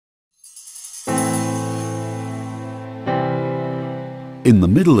In the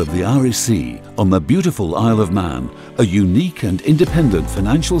middle of the Irish Sea, on the beautiful Isle of Man, a unique and independent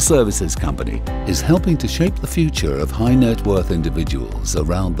financial services company is helping to shape the future of high net worth individuals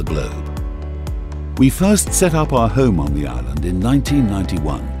around the globe. We first set up our home on the island in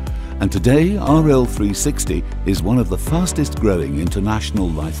 1991, and today RL360 is one of the fastest growing international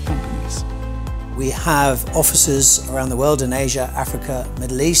life companies. We have offices around the world in Asia, Africa,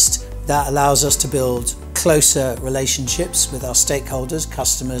 Middle East. That allows us to build closer relationships with our stakeholders,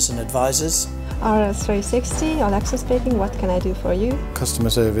 customers and advisors. RL360, Alexa speaking, what can I do for you? Customer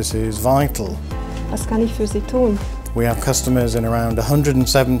service is vital. Was kann ich für Sie tun? We have customers in around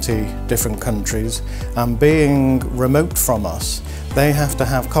 170 different countries, and being remote from us, they have to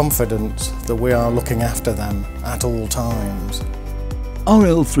have confidence that we are looking after them at all times.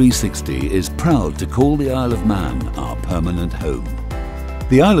 RL360 is proud to call the Isle of Man our permanent home.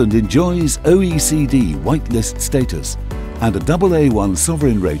 The island enjoys OECD whitelist status and a AA1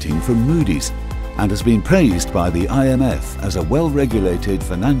 sovereign rating from Moody's, and has been praised by the IMF as a well-regulated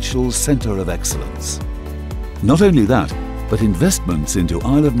financial centre of excellence. Not only that, but investments into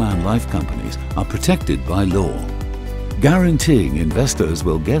Isle of Man life companies are protected by law, guaranteeing investors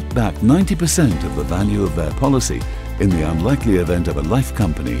will get back 90% of the value of their policy in the unlikely event of a life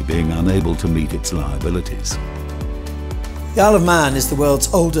company being unable to meet its liabilities. The Isle of Man is the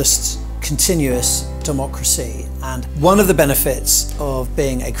world's oldest continuous democracy, and one of the benefits of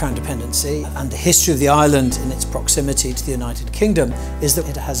being a Crown dependency and the history of the island in its proximity to the United Kingdom is that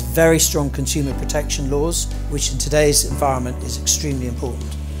it has very strong consumer protection laws, which in today's environment is extremely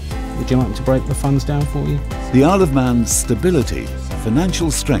important. Would you like me to break the funds down for you? The Isle of Man's stability,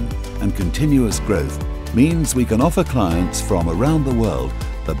 financial strength and continuous growth means we can offer clients from around the world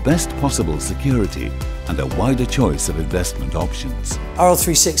the best possible security and a wider choice of investment options.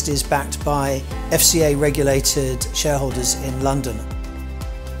 RL360 is backed by FCA-regulated shareholders in London.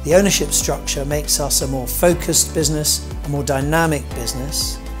 The ownership structure makes us a more focused business, a more dynamic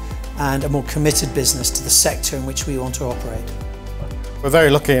business, and a more committed business to the sector in which we want to operate. We're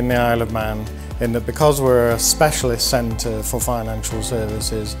very lucky in the Isle of Man in that because we're a specialist centre for financial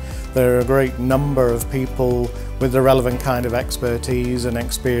services, there are a great number of people with the relevant kind of expertise and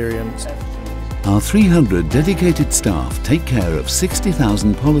experience. Our 300 dedicated staff take care of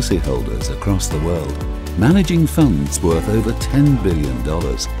 60,000 policyholders across the world, managing funds worth over $10 billion.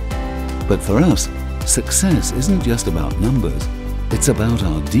 But for us, success isn't just about numbers, it's about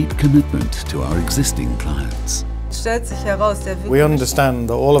our deep commitment to our existing clients. We understand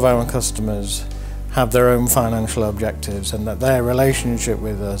that all of our customers have their own financial objectives and that their relationship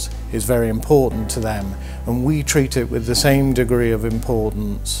with us is very important to them, and we treat it with the same degree of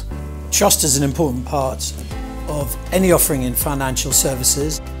importance. Trust is an important part of any offering in financial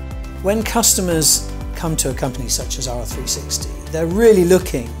services. When customers come to a company such as RL360, they're really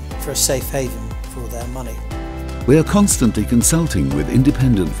looking for a safe haven for their money. We are constantly consulting with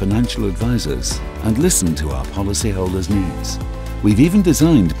independent financial advisors and listen to our policyholders' needs. We've even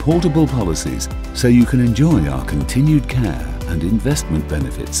designed portable policies so you can enjoy our continued care and investment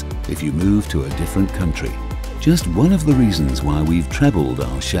benefits if you move to a different country. Just one of the reasons why we've trebled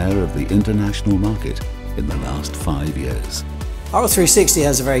our share of the international market in the last 5 years. RL360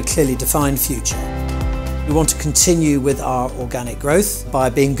 has a very clearly defined future. We want to continue with our organic growth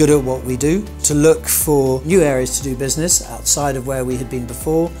by being good at what we do, to look for new areas to do business outside of where we had been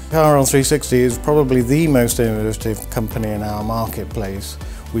before. RL360 is probably the most innovative company in our marketplace.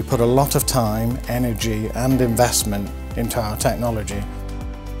 We put a lot of time, energy and investment into our technology.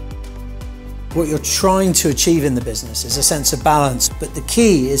 What you're trying to achieve in the business is a sense of balance, but the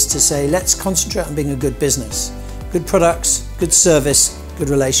key is to say, let's concentrate on being a good business. Good products, good service, good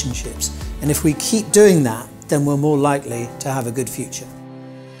relationships. And if we keep doing that, then we're more likely to have a good future.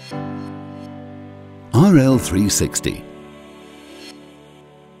 RL360,